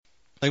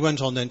They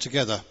went on then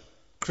together,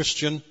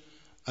 Christian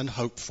and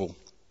hopeful.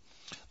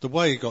 The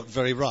way got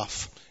very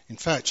rough. In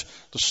fact,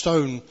 the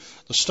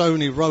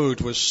stony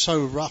road was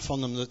so rough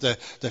on them that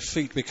their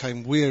feet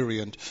became weary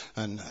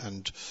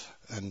and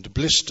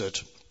blistered.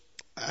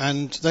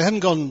 And they hadn't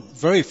gone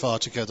very far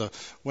together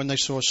when they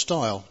saw a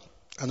stile.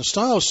 And the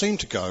stile seemed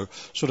to go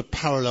sort of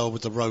parallel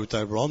with the road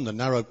they were on, the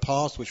narrow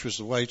path, which was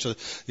the way to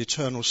the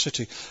eternal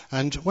city.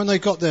 And when they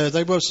got there,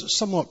 they were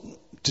somewhat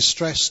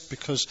distressed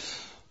because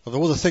of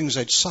all the things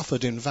they'd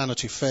suffered in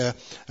Vanity Fair,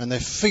 and their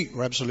feet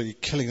were absolutely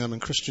killing them.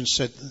 And Christian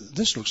said,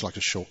 "This looks like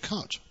a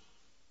shortcut.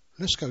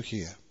 Let's go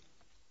here."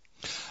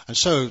 And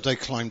so they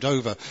climbed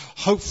over.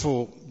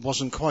 Hopeful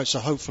wasn't quite so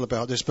hopeful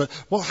about this, but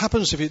what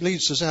happens if it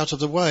leads us out of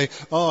the way?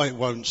 "Oh, it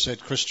won't," said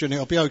Christian.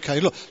 "It'll be okay.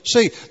 Look,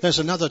 see, there's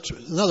another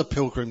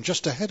pilgrim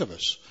just ahead of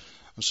us."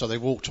 And so they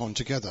walked on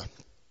together.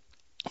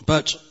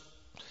 But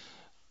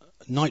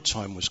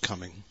nighttime was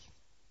coming,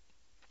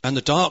 and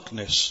the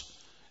darkness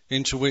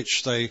in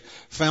which they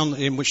found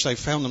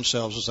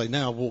themselves as they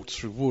now walked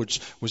through woods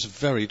was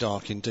very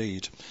dark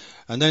indeed.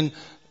 And then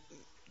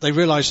they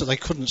realized that they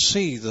couldn't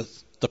see the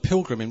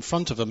pilgrim in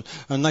front of them,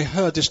 and they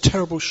heard this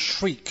terrible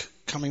shriek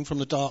coming from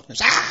the darkness.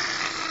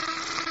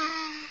 Ah!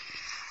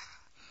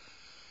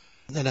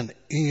 And then an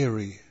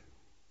eerie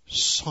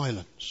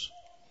silence.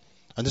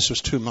 And this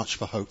was too much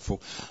for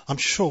Hopeful. "I'm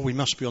sure we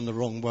must be on the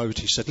wrong road,"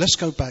 he said. Let's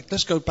go back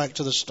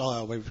to the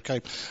stile where we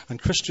came."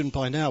 And Christian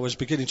by now was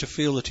beginning to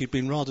feel that he'd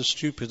been rather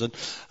stupid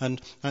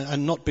and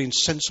not been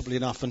sensible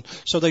enough. And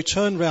so they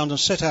turned round and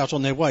set out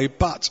on their way,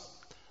 but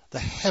the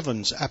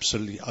heavens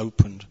absolutely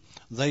opened.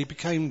 They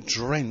became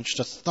drenched,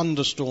 a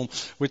thunderstorm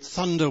with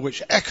thunder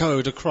which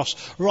echoed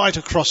right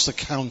across the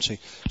county,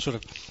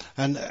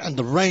 and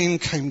the rain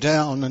came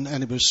down,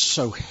 and it was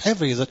so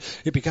heavy that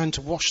it began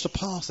to wash the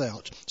path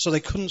out, so they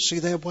couldn't see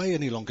their way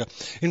any longer.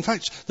 In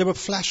fact, there were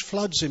flash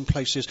floods in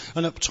places,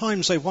 and at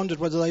times they wondered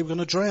whether they were going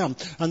to drown,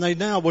 and they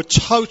now were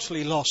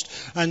totally lost,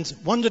 and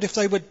wondered if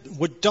they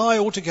would die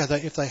altogether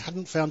if they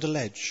hadn't found a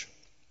ledge.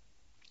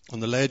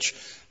 And the ledge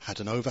had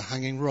an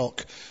overhanging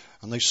rock,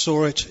 and they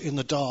saw it in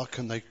the dark,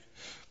 and they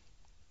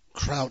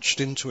crouched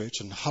into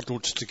it and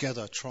huddled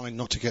together, trying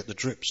not to get the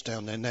drips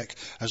down their neck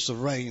as the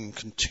rain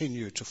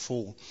continued to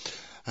fall,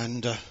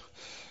 and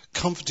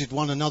comforted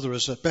one another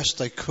as best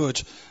they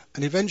could,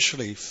 and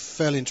eventually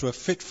fell into a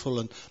fitful,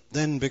 and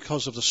then,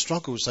 because of the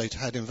struggles they'd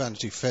had in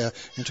Vanity Fair,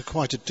 into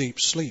quite a deep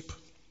sleep.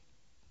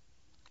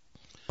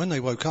 When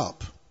they woke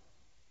up,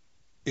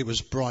 it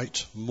was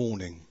bright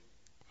morning.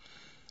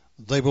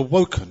 They were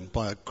woken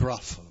by a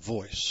gruff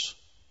voice.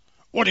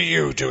 "What are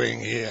you doing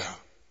here?"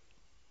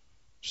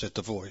 said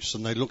the voice,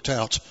 and they looked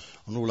out,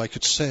 and all they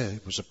could see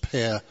was a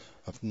pair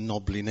of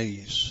knobbly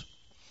knees.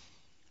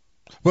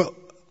 "Well,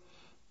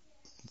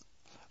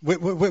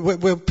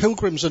 we're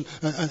pilgrims,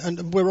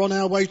 and we're on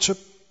our way to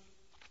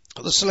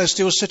the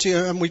Celestial City,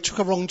 and we took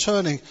a wrong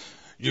turning."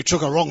 "You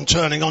took a wrong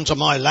turning onto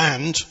my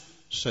land,"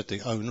 said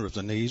the owner of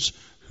the knees,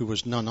 who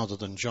was none other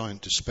than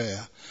Giant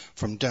Despair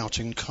from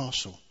Doubting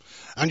Castle.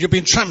 "And you've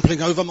been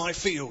trampling over my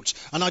fields,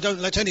 and I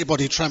don't let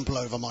anybody trample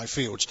over my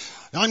fields.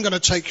 I'm going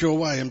to take you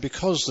away." And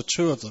because the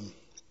two of them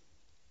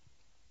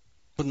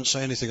couldn't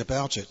say anything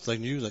about it, they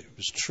knew that it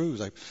was true.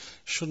 They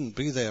shouldn't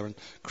be there. And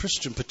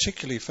Christian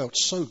particularly felt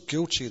so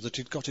guilty that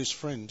he'd got his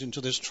friend into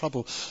this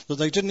trouble that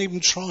they didn't even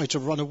try to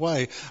run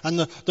away. And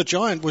the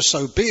giant was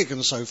so big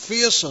and so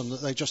fearsome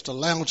that they just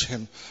allowed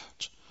him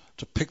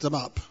to pick them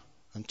up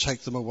and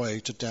take them away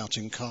to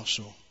Doubting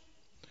Castle,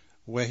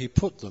 where he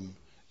put them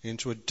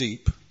into a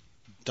deep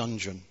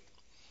dungeon.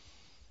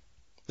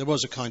 There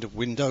was a kind of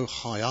window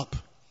high up,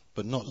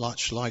 but not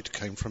much light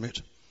came from it.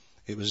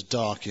 It was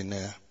dark in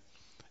there.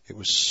 It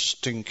was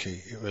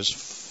stinky. It was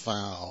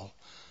foul.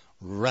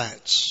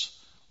 Rats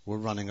were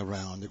running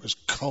around. It was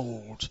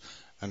cold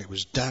and it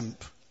was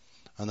damp.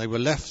 And they were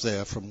left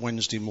there from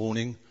Wednesday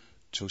morning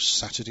till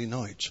Saturday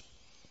night.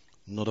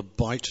 Not a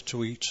bite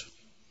to eat.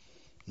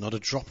 Not a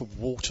drop of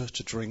water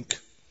to drink.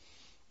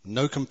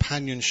 No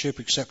companionship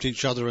except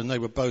each other, and they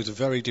were both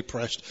very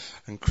depressed,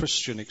 and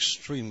Christian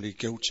extremely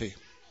guilty.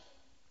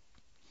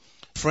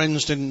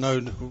 Friends didn't know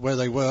where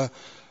they were.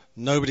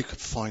 Nobody could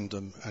find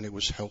them, and it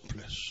was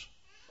helpless.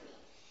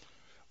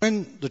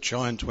 When the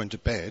giant went to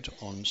bed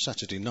on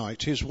Saturday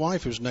night, his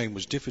wife, whose name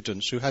was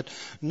Diffidence, who had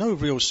no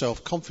real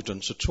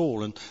self-confidence at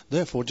all, and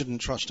therefore didn't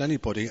trust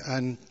anybody,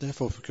 and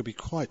therefore could be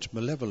quite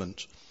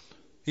malevolent,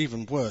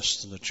 even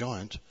worse than the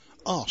giant,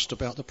 asked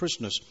about the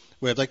prisoners.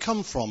 Where they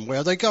come from? Where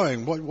are they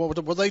going? What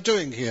were they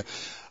doing here?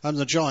 And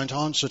the giant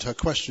answered her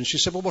question. She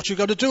said, "Well, what are you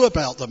going to do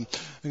about them?"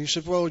 And he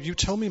said, "Well, you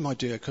tell me, my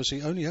dear," because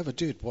he only ever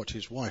did what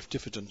his wife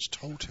Diffidence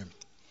told him.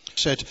 He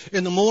said,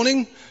 "In the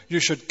morning you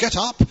should get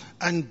up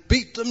and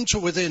beat them to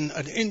within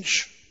an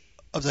inch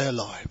of their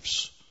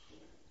lives.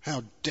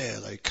 How dare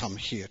they come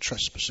here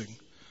trespassing?"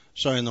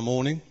 So in the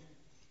morning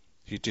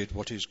he did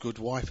what his good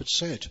wife had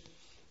said.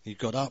 He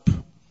got up.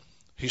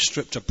 He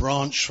stripped a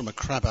branch from a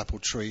crabapple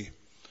tree.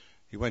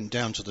 He went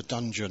down to the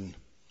dungeon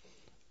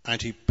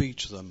and he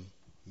beat them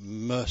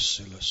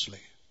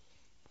mercilessly.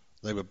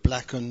 They were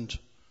blackened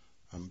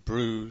and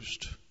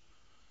bruised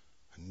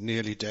and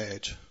nearly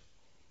dead.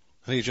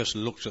 And he just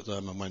looked at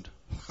them and went,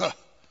 "Ha,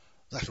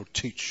 that'll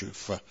teach you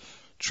for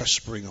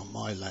trespassing on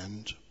my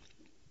land."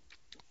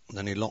 And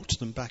then he locked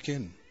them back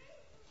in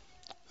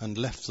and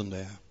left them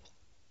there.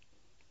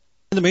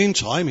 In the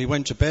meantime, he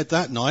went to bed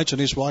that night,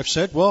 and his wife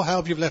said, "Well, how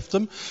have you left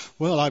them?"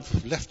 "Well,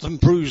 I've left them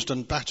bruised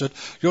and battered."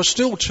 You're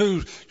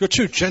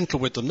too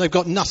gentle with them. They've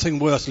got nothing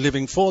worth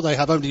living for. They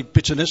have only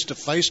bitterness to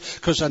face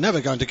because they're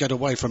never going to get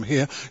away from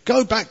here.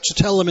 Go back to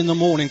tell them in the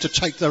morning to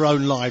take their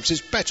own lives.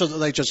 It's better that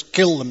they just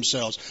kill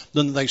themselves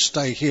than they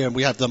stay here and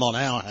we have them on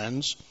our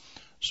hands.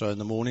 So in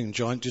the morning,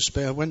 Giant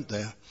Despair went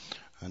there,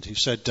 and he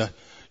said,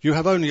 "You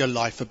have only a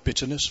life of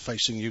bitterness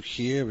facing you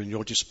here in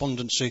your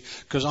despondency,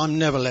 because I'm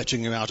never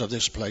letting you out of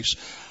this place.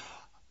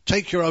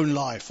 Take your own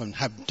life and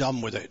have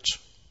done with it."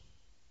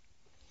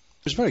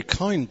 He was very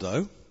kind,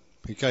 though.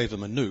 He gave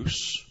them a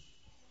noose,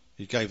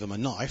 he gave them a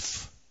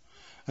knife,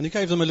 and he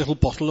gave them a little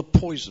bottle of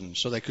poison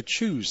so they could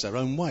choose their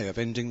own way of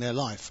ending their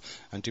life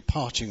and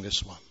departing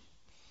this one.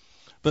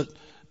 But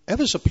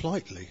ever so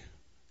politely,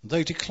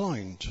 they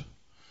declined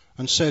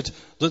and said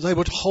that they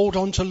would hold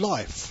on to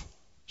life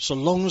so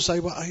long as they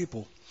were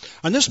able.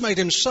 And this made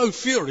him so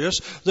furious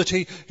that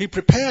he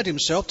prepared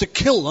himself to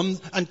kill them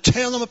and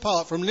tear them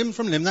apart from limb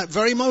that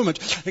very moment,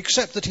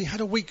 except that he had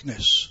a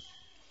weakness.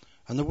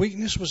 And the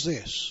weakness was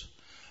this,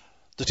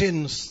 that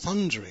in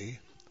thundery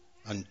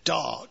and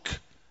dark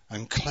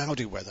and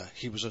cloudy weather,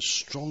 he was as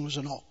strong as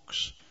an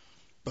ox.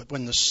 But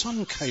when the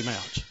sun came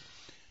out,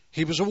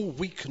 he was all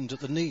weakened at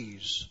the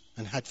knees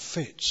and had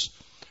fits.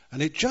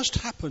 And it just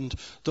happened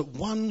that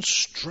one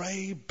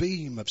stray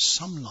beam of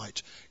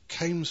sunlight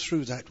came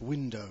through that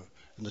window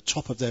in the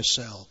top of their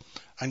cell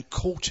and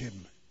caught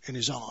him in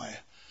his eye.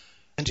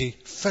 And he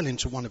fell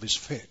into one of his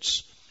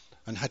fits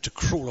and had to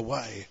crawl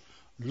away,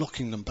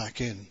 locking them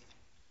back in.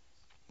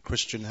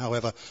 Christian,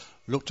 however,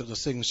 looked at the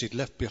things he'd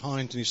left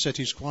behind and he said,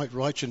 "He's quite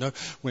right,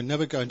 we're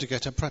never going to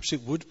get her. Perhaps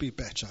it would be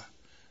better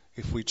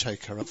if we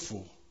take her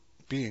hopeful."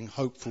 Being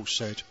hopeful,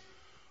 said,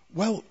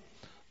 "Well,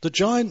 the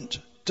giant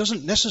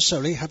doesn't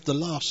necessarily have the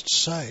last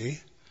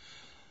say.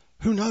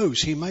 Who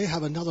knows, he may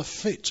have another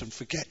fit and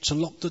forget to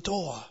lock the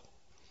door."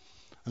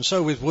 And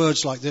so with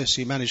words like this,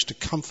 he managed to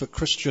comfort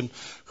Christian,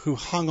 who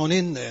hung on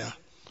in there,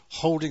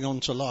 holding on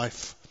to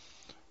life.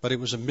 But it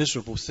was a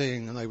miserable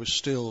thing, and they were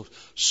still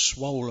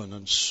swollen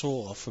and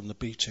sore from the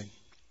beating.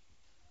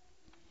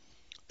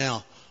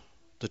 Now,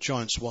 the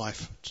giant's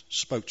wife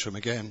spoke to him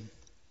again.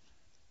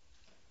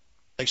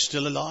 "Are they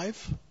still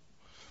alive?"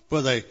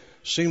 "Well, they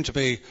seem to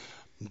be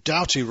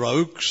doughty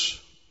rogues,"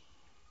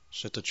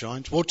 said the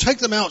giant. "Well, take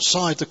them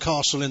outside the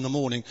castle in the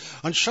morning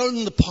and show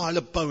them the pile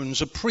of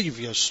bones of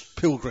previous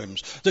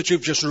pilgrims that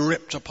you've just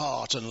ripped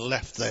apart and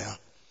left there."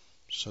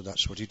 So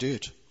that's what he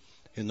did.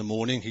 In the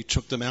morning, he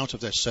took them out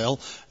of their cell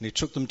and he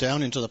took them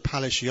down into the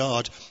palace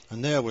yard,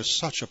 and there was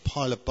such a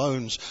pile of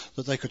bones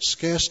that they could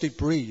scarcely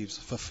breathe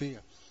for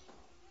fear.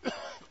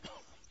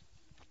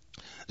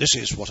 "This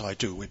is what I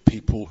do with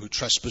people who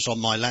trespass on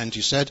my land,"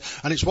 he said,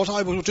 "and it's what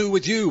I will do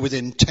with you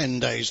within 10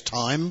 days'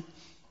 time."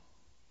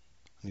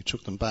 And he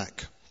took them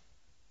back.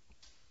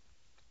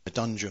 A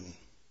dungeon.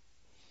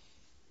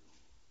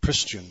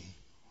 Christian,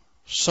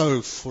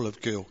 so full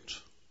of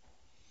guilt,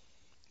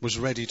 was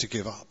ready to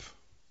give up.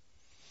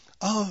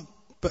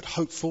 But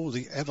hopeful,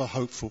 the ever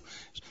hopeful,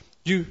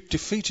 "You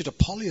defeated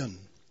Apollyon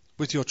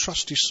with your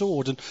trusty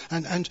sword,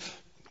 and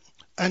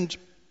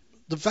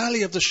the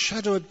valley of the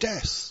shadow of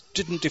death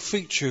didn't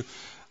defeat you.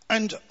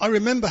 And I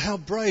remember how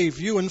brave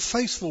you and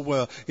Faithful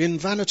were in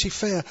Vanity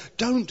Fair.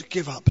 Don't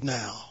give up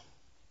now.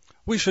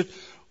 We should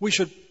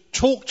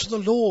talk to the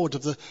Lord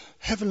of the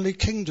heavenly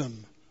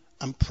kingdom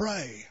and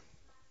pray."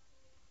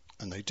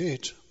 And they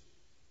did.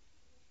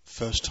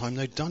 First time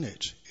they'd done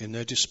it in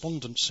their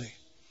despondency.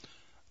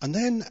 And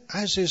then,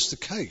 as is the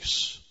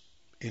case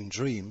in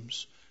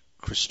dreams,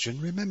 Christian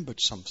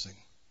remembered something.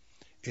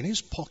 In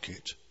his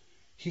pocket,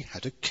 he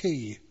had a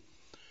key.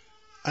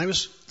 And it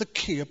was the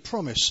key of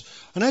promise.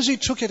 And as he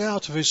took it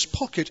out of his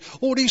pocket,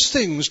 all these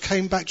things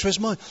came back to his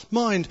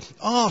mind.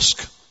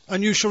 Ask,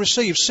 and you shall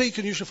receive. Seek,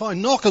 and you shall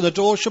find. Knock, and the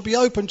door shall be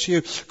opened to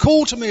you.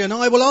 Call to me, and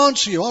I will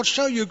answer you. I'll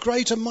show you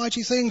great and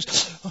mighty things.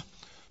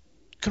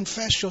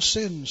 Confess your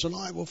sins, and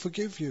I will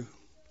forgive you.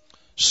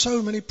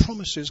 So many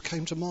promises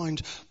came to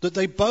mind that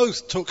they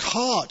both took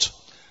heart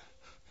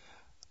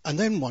and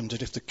then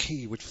wondered if the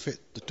key would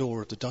fit the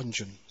door of the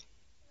dungeon.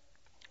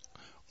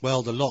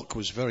 Well, the lock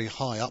was very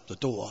high up the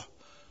door,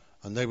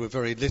 and they were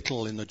very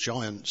little in the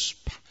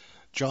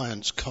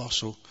giant's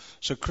castle,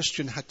 so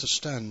Christian had to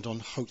stand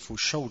on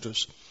Hopeful's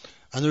shoulders.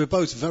 And they were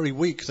both very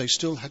weak. They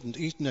still hadn't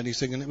eaten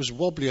anything, and it was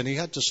wobbly, and he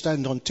had to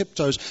stand on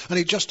tiptoes, and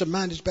he just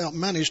about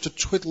managed to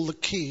twiddle the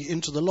key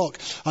into the lock.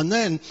 And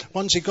then,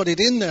 once he got it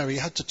in there, he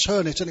had to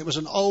turn it, and it was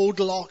an old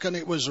lock, and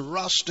it was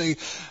rusty,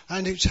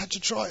 and he had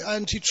to try,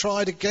 and he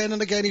tried again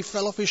and again. He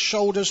fell off his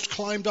shoulders,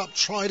 climbed up,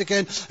 tried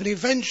again, and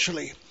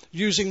eventually,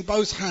 using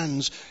both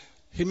hands,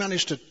 he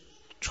managed to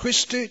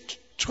twist it,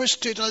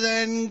 and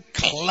then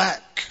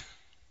clack.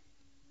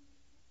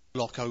 The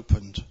lock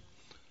opened.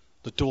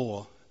 The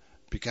door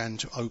began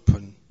to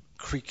open,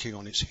 creaking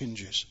on its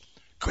hinges.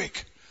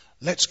 "Quick,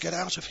 let's get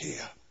out of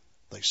here,"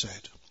 they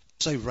said.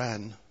 As they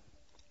ran,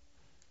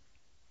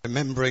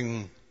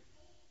 remembering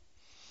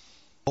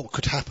what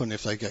could happen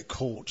if they get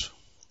caught,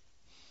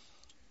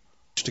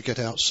 to get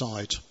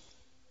outside,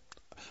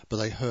 but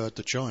they heard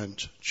the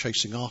giant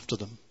chasing after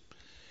them.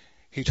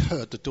 He'd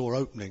heard the door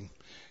opening.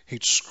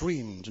 He'd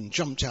screamed and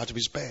jumped out of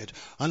his bed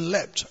and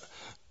leapt,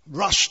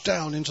 rushed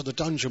down into the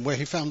dungeon where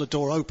he found the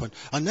door open.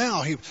 And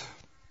now he,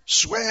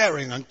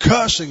 swearing and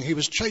cursing, he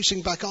was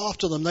chasing back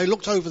after them. They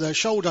looked over their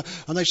shoulder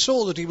and they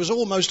saw that he was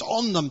almost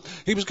on them.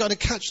 He was going to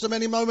catch them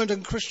any moment,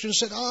 and Christian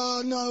said,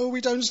 no,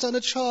 we don't stand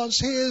a chance.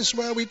 Here's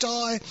where we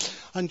die.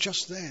 And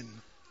just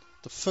then,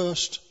 the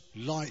first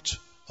light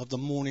of the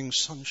morning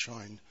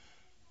sunshine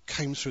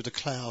came through the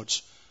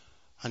clouds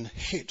and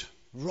hit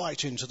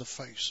right into the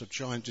face of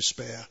Giant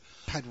Despair.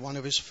 Had one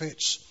of his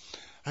fits,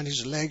 and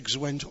his legs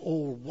went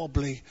all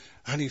wobbly,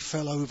 and he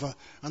fell over,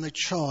 and they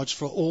charged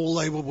for all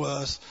they were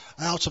worth,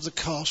 out of the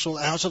castle,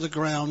 out of the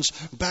grounds,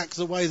 back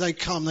the way they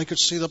come. They could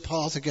see the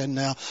path again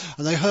now,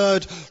 and they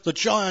heard the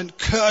giant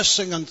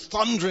cursing and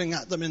thundering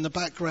at them in the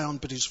background,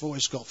 but his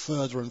voice got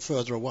further and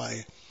further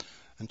away,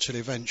 until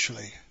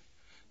eventually,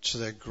 to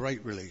their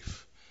great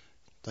relief,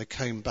 they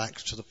came back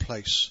to the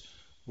place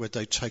where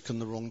they'd taken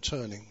the wrong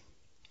turning.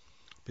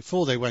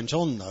 Before they went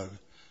on, though,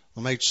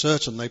 they made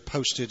certain they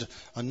posted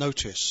a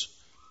notice.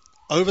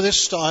 "Over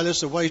this stile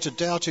is the way to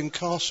Doubting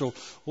Castle.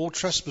 All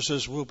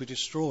trespassers will be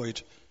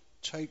destroyed.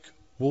 Take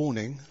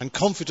warning." And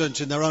confident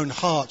in their own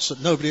hearts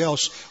that nobody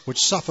else would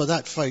suffer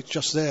that fate,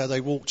 just there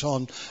they walked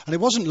on. And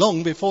it wasn't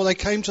long before they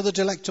came to the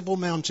Delectable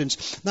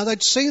Mountains. Now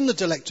they'd seen the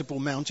Delectable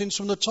Mountains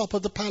from the top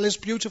of the Palace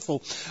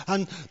Beautiful,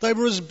 and they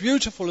were as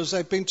beautiful as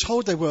they'd been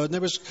told they were, and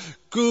there was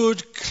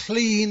good,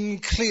 clean,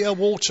 clear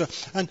water.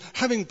 And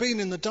having been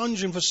in the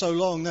dungeon for so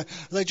long,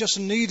 they just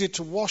needed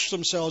to wash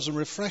themselves and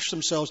refresh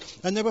themselves.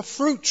 And there were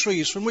fruit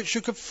trees from which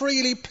you could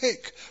freely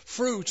pick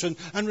fruit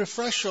and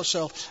refresh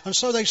yourself. And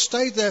so they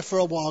stayed there for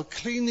a while,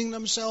 cleaning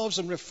themselves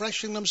and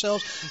refreshing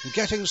themselves and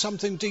getting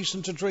something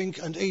decent to drink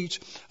and eat,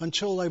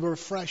 until they were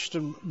refreshed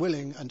and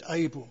willing and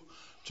able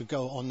to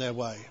go on their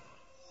way.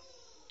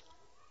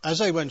 As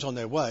they went on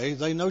their way,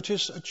 they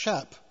noticed a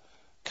chap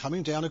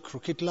coming down a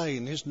crooked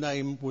lane. His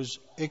name was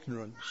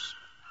Ignorance.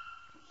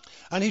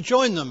 And he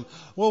joined them.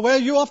 "Well, where are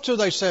you off to?"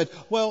 they said.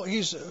 "Well,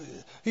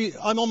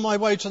 I'm on my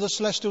way to the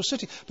Celestial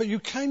City." "But you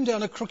came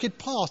down a crooked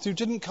path. You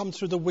didn't come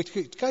through the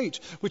wicket gate,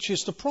 which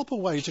is the proper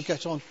way to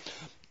get on."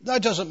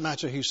 "That doesn't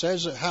matter," he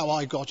says, "how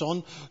I got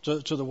on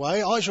to the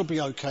way. I shall be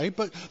okay.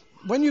 But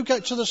when you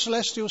get to the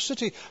Celestial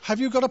City,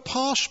 have you got a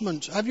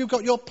parchment? Have you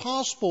got your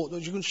passport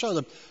that you can show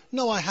them?"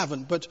 "No, I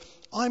haven't, but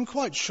I'm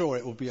quite sure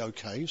it will be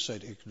okay,"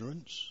 said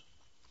Ignorance.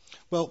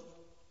 "Well,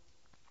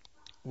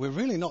 we're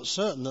really not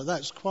certain that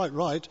that's quite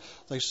right,"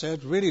 they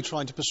said, really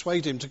trying to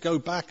persuade him to go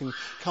back and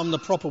come the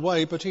proper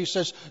way. But he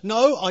says,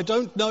 "No, I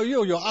don't know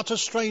you. You're utter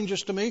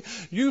strangers to me.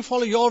 You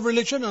follow your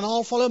religion and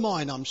I'll follow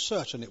mine. I'm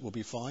certain it will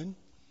be fine."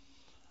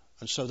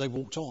 And so they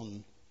walked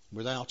on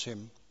without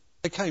him.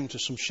 They came to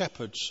some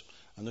shepherds,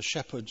 and the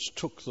shepherds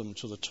took them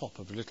to the top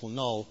of a little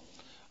knoll.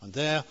 And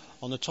there,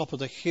 on the top of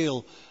the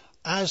hill,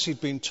 as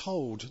he'd been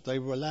told, they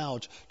were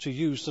allowed to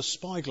use the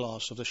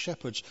spyglass of the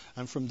shepherds,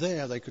 and from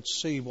there they could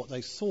see what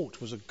they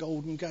thought was a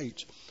golden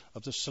gate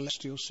of the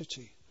Celestial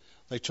City.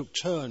 They took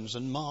turns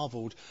and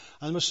marvelled,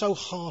 and were so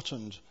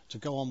heartened to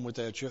go on with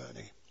their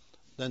journey.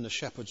 Then the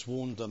shepherds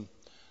warned them.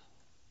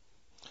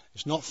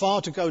 "It's not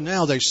far to go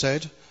now," they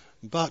said,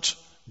 "but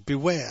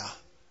beware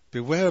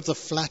of the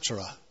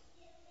flatterer,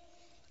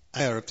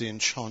 beware of the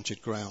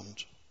enchanted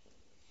ground."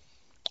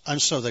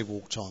 And so they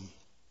walked on.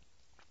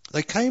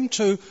 They came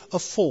to a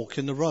fork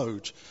in the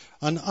road,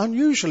 and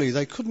unusually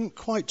they couldn't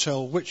quite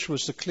tell which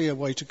was the clear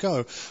way to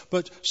go.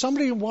 But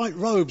somebody in white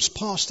robes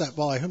passed that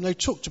by, whom they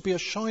took to be a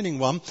shining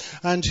one,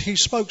 and he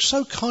spoke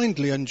so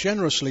kindly and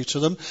generously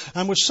to them,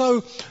 and was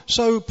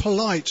so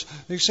polite.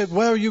 He said,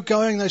 "Where are you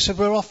going?" They said,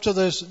 "We're off to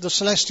the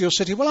Celestial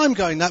City." "Well, I'm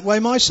going that way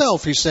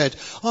myself," he said.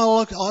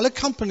 I'll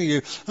accompany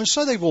you." And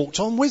so they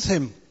walked on with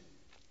him.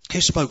 He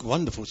spoke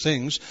wonderful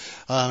things.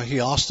 He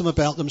asked them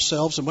about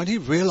themselves, and when he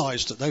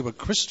realized that they were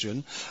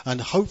Christian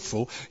and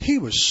hopeful, he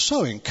was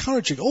so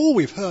encouraging. "Oh,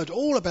 we've heard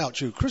all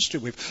about you,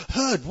 Christian. We've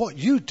heard what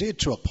you did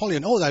to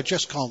Apollyon. Oh, they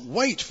just can't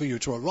wait for you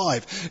to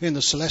arrive in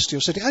the Celestial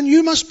City. And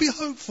you must be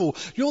hopeful.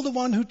 You're the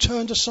one who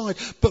turned aside.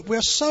 But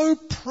we're so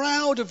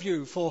proud of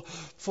you for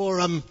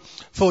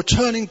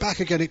turning back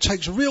again. It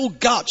takes real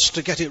guts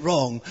to get it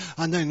wrong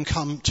and then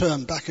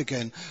turn back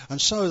again." And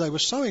so they were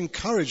so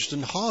encouraged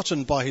and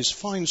heartened by his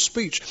fine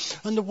speech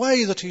and the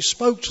way that he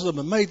spoke to them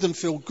and made them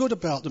feel good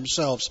about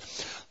themselves,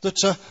 that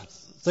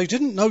they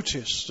didn't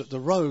notice that the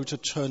road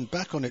had turned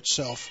back on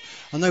itself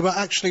and they were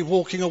actually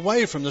walking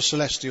away from the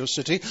celestial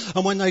city.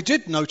 And when they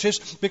did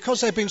notice,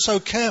 because they'd been so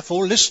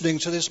careful listening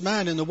to this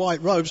man in the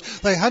white robes,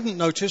 they hadn't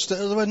noticed that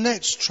there were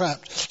nets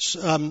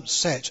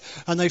set,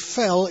 and they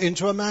fell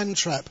into a man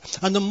trap.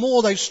 And the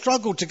more they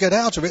struggled to get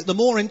out of it, the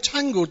more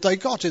entangled they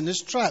got in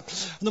this trap,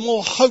 and the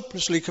more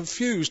hopelessly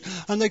confused.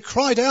 And they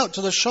cried out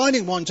to the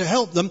Shining One to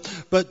help them,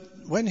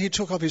 but when he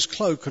took off his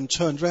cloak and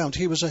turned round,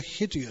 he was a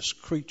hideous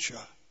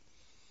creature.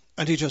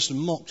 And he just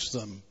mocked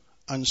them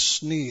and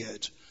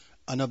sneered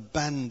and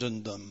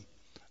abandoned them.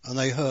 And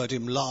they heard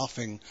him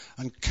laughing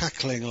and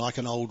cackling like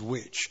an old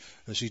witch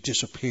as he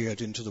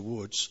disappeared into the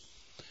woods.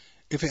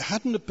 If it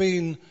hadn't have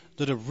been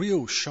that a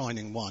real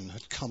Shining One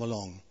had come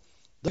along,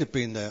 they'd have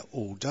been there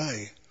all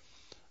day.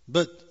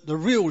 But the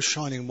real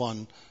Shining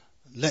One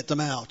let them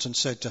out and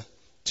said,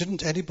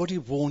 "Didn't anybody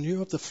warn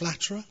you of the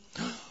flatterer?"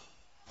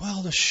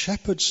 "Well, the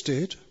shepherds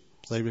did,"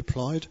 they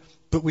replied,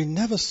 "but we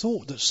never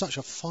thought that such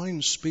a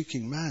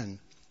fine-speaking man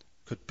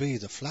could be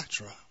the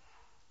flatterer."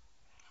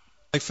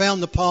 They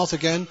found the path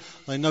again.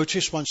 They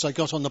noticed once they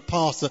got on the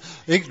path that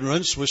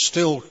ignorance was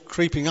still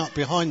creeping up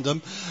behind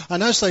them.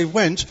 And as they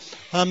went,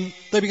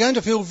 they began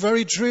to feel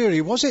very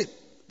dreary. Was it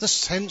the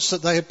sense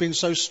that they had been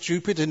so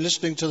stupid in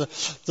listening to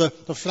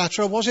the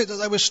flatterer? Was it that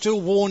they were still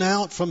worn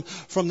out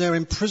from their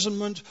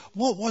imprisonment?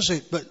 What was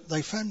it? But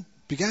they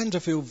began to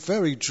feel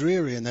very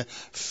dreary, and their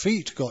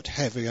feet got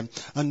heavy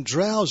and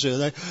drowsy.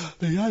 They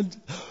began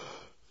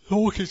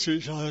talking to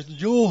each other,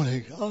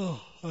 yawning.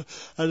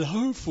 And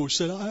Hopeful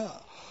said,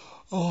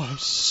 I'm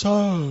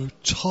so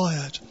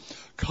tired.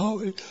 Can't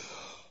we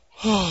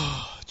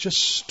just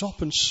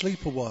stop and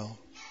sleep a while?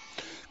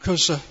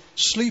 Because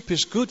sleep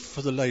is good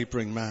for the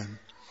labouring man.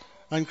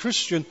 And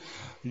Christian,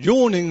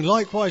 yawning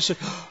likewise, said,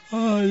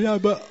 On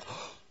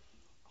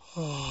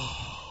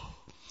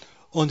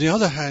the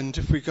other hand,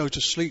 if we go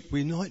to sleep,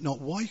 we might not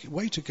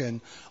wait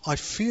again. I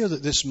fear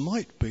that this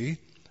might be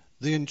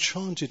the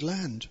enchanted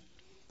land.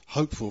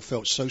 Hopeful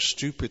felt so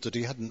stupid that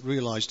he hadn't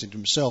realised it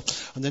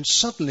himself. And then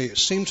suddenly it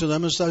seemed to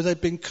them as though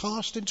they'd been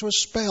cast into a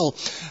spell.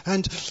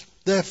 And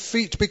their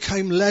feet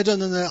became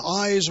leaden and their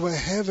eyes were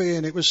heavy.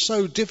 And it was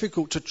so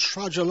difficult to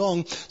trudge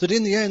along that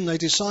in the end they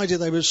decided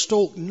they would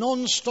talk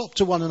non-stop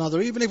to one another,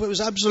 even if it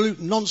was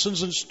absolute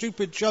nonsense and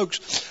stupid jokes.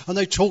 And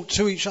they talked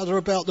to each other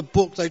about the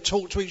book. They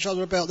talked to each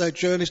other about their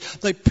journeys.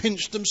 They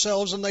pinched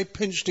themselves and they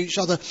pinched each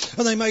other.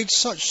 And they made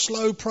such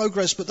slow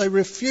progress, but they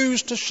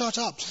refused to shut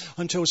up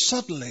until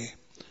suddenly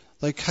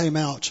they came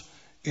out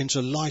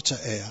into lighter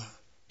air,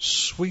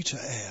 sweeter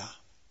air,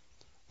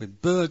 with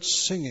birds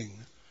singing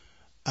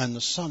and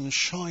the sun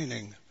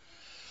shining.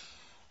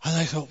 And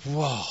they thought,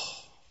 wow,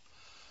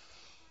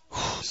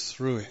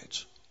 through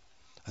it.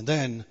 And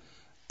then,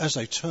 as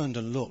they turned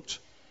and looked,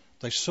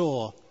 they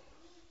saw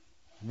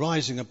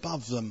rising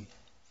above them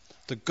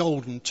the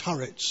golden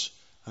turrets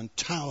and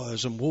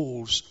towers and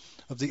walls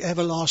of the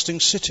everlasting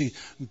city,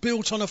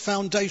 built on a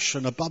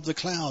foundation above the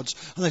clouds.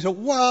 And they thought,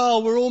 wow,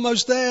 we're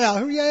almost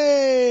there.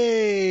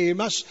 Yay! It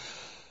must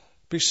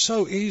be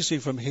so easy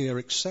from here,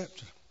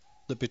 except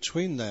that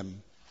between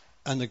them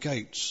and the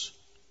gates,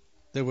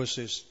 there was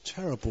this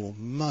terrible,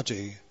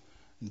 muddy,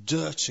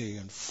 dirty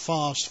and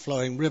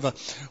fast-flowing river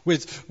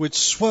with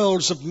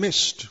swirls of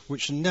mist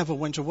which never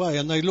went away.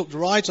 And they looked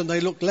right and they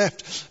looked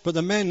left. But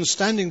the men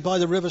standing by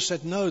the river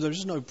said, no, there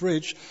is no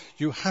bridge.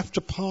 You have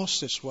to pass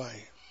this way.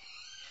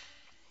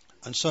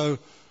 And so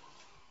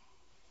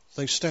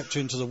they stepped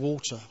into the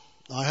water.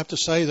 I have to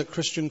say that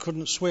Christian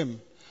couldn't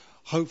swim.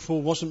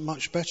 Hopeful wasn't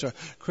much better.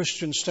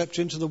 Christian stepped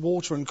into the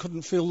water and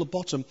couldn't feel the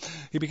bottom.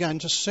 He began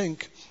to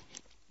sink.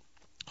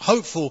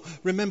 Hopeful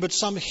remembered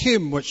some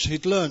hymn which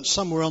he'd learnt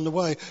somewhere on the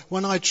way.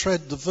 When I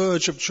tread the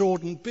verge of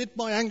Jordan, bid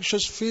my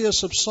anxious fear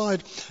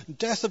subside.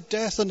 Death of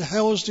death and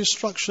hell's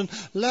destruction,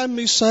 land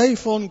me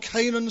safe on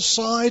Canaan's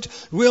side.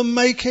 We'll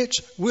make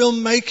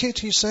it,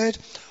 he said,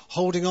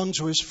 holding on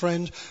to his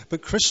friend.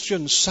 But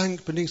Christian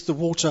sank beneath the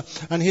water,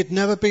 and he had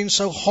never been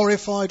so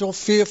horrified or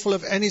fearful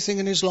of anything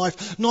in his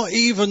life. Not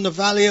even the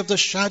valley of the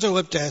shadow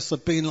of death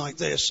had been like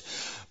this.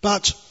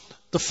 But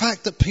the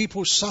fact that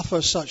people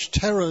suffer such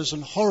terrors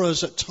and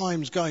horrors at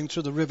times going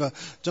through the river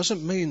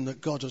doesn't mean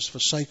that God has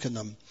forsaken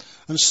them.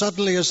 And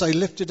suddenly, as they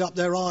lifted up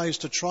their eyes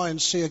to try and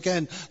see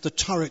again the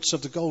turrets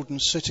of the golden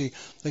city,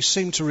 they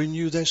seemed to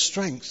renew their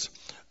strength.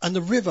 And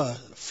the river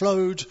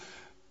flowed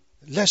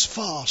less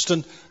fast,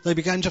 and they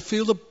began to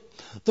feel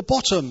the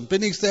bottom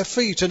beneath their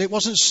feet, and it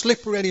wasn't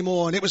slippery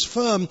anymore, and it was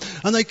firm,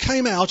 and they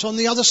came out on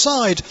the other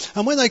side.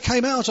 And when they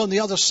came out on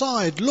the other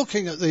side,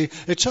 looking at the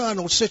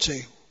eternal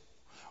city,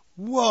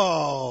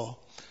 whoa,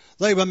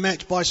 they were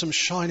met by some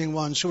shining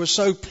ones who were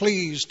so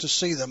pleased to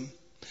see them.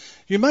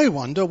 You may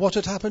wonder what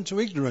had happened to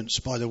ignorance,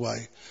 by the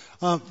way.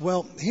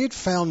 Well, he had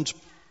found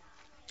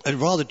a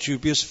rather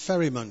dubious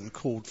ferryman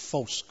called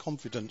False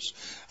Confidence,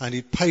 and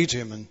he'd paid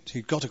him, and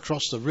he got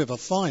across the river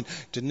fine.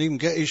 Didn't even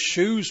get his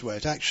shoes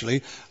wet,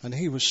 actually, and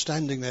he was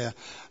standing there.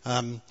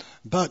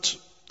 But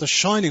the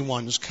shining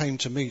ones came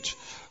to meet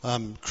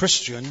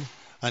Christian,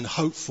 and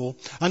hopeful.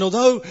 And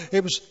although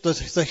it was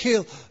the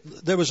hill,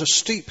 there was a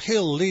steep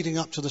hill leading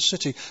up to the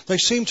city, they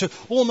seemed to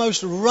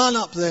almost run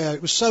up there.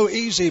 It was so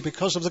easy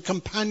because of the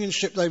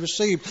companionship they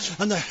received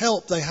and the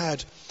help they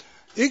had.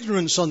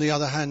 Ignorance, on the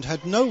other hand,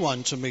 had no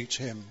one to meet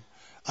him,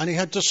 and he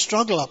had to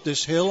struggle up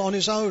this hill on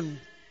his own.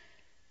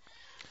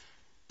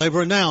 They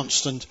were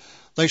announced and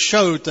they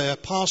showed their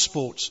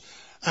passports,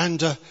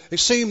 and it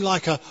seemed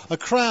like a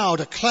cloud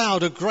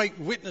of great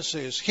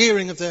witnesses,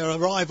 hearing of their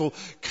arrival,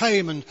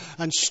 came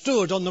and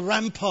stood on the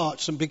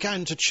ramparts and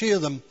began to cheer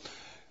them.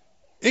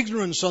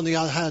 Ignorance, on the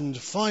other hand,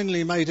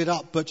 finally made it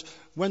up, but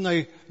when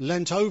they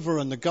leant over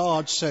and the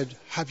guard said,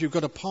 "Have you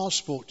got a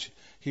passport?"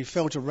 he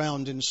felt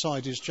around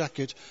inside his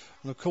jacket,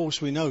 and of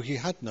course we know he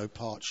had no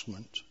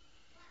parchment.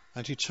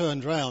 And he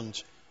turned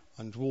round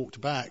and walked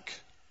back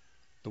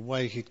the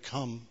way he'd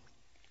come.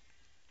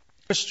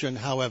 Christian,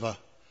 however,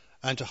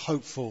 and to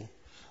hopeful,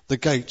 the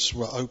gates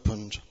were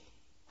opened.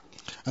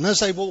 And as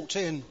they walked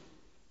in,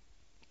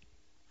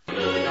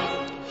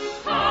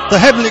 the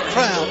heavenly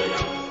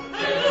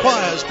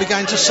choirs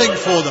began to sing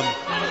for them.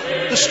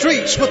 The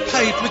streets were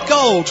paved with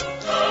gold.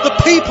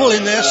 The people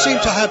in there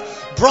seemed to have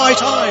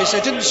bright eyes.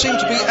 There didn't seem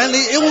to be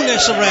any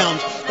illness around.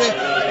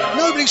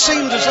 Nobody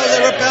seemed as though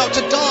they were about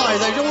to die.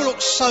 They all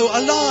looked so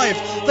alive.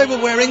 They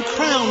were wearing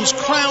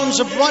crowns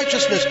of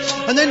righteousness.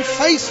 And then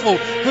faithful,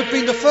 who'd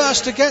been the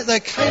first to get there,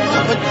 came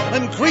up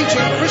and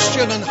greeted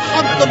Christian and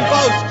hugged them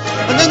both.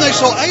 And then they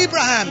saw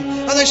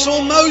Abraham, and they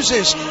saw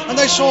Moses, and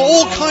they saw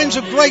all kinds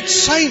of great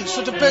saints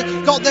that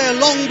had got there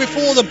long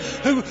before them,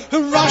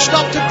 who rushed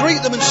up to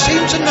greet them and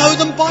seemed to know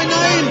them by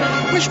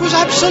name, which was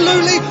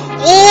absolutely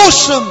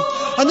awesome.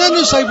 And then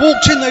as they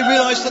walked in, they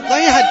realised that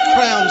they had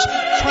crown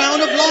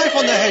of life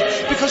on their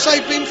head, because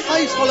they'd been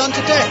faithful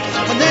unto death.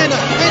 And then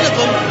ahead of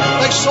them,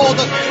 they saw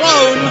the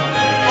throne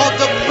of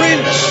the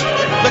Prince,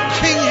 the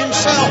King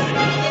himself.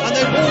 And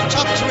they walked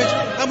up to it,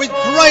 and with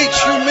great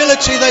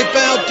humility they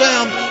bowed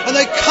down, and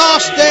they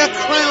cast their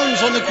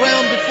crowns on the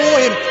ground before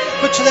him.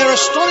 But to their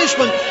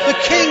astonishment, the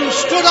King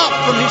stood up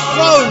from his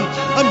throne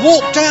and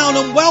walked down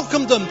and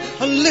welcomed them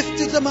and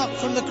lifted them up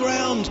from the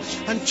ground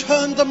and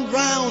turned them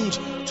round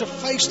to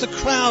face the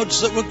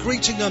crowds that were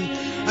greeting them,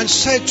 and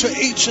said to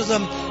each of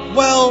them,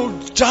 "Well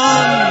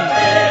done,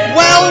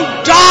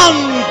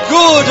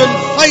 good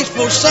and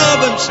faithful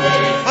servants."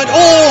 And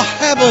all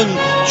heaven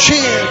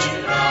cheered.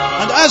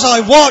 And as I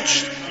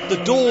watched,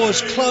 the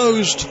doors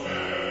closed,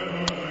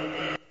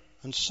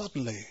 and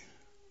suddenly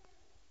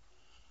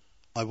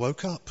I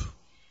woke up.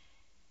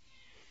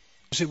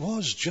 Because it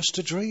was just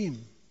a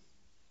dream.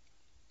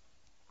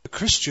 The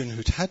Christian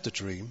who'd had the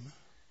dream,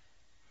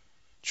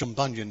 John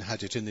Bunyan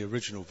had it in the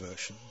original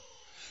version.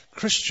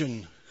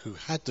 Christian who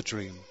had the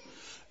dream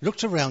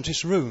looked around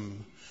his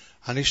room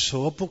and he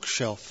saw a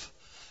bookshelf.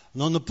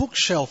 And on the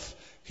bookshelf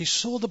he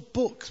saw the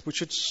book which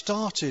had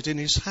started in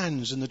his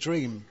hands in the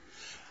dream.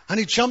 And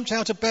he jumped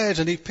out of bed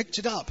and he picked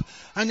it up.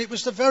 And it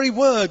was the very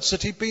words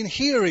that he'd been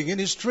hearing in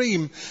his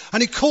dream.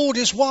 And he called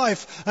his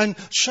wife and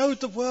showed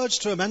the words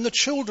to him. And the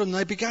children,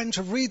 they began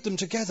to read them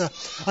together.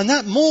 And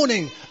that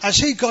morning, as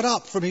he got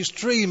up from his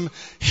dream,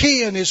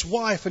 he and his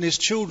wife and his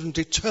children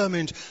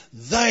determined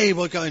they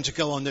were going to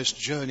go on this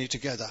journey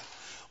together.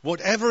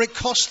 Whatever it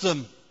cost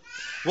them,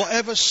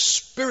 whatever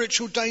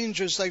spiritual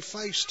dangers they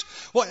faced,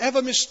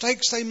 whatever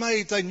mistakes they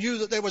made, they knew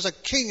that there was a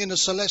king in a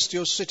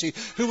celestial city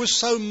who was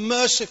so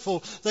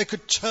merciful they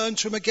could turn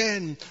to him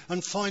again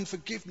and find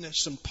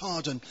forgiveness and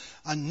pardon.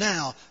 And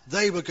now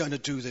they were going to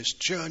do this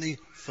journey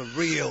for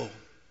real.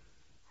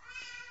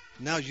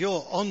 Now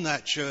you're on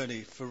that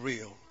journey for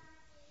real.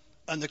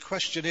 And the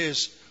question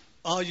is,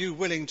 are you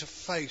willing to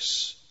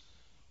face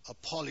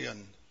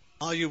Apollyon?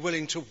 Are you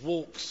willing to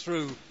walk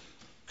through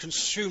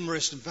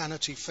consumerist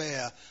Vanity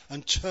Fair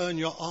and turn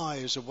your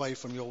eyes away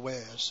from your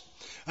wares?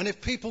 And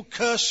if people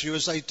curse you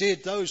as they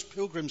did those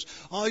pilgrims,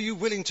 are you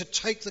willing to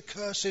take the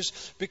curses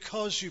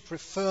because you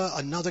prefer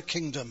another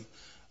kingdom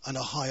and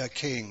a higher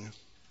king?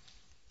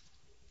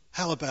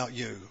 How about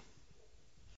you?